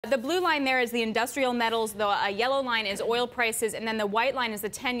The blue line there is the industrial metals, the yellow line is oil prices, and then the white line is the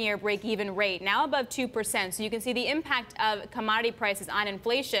 10-year break-even rate, now above 2%. So you can see the impact of commodity prices on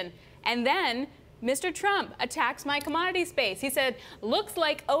inflation. And then Mr. Trump attacks my commodity space. He said, looks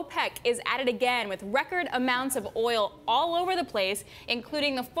like OPEC is at it again with record amounts of oil all over the place,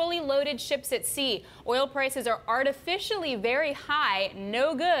 including the fully loaded ships at sea. Oil prices are artificially very high,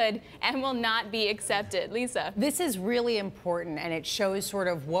 no good, and will not be accepted. Lisa. This is really important, and it shows sort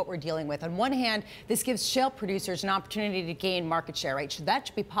of what we're dealing with. On one hand, this gives shale producers an opportunity to gain market share, right? So that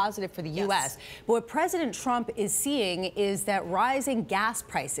should be positive for the U.S. But what President Trump is seeing is that rising gas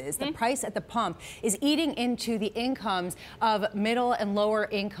prices, the price at the pump, is eating into the incomes of middle and lower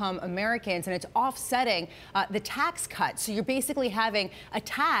income Americans, and it's offsetting the tax cuts. So you're basically having a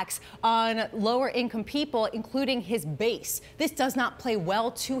tax on lower income people, including his base. This does not play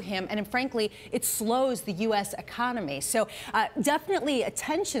well to him, and frankly, it slows the U.S. economy. So definitely a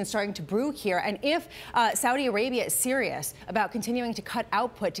tension starting to brew here. And if Saudi Arabia is serious about continuing to cut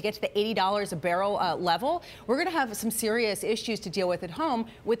output to get to the $80 a barrel level, we're going to have some serious issues to deal with at home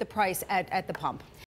with the price at the pump.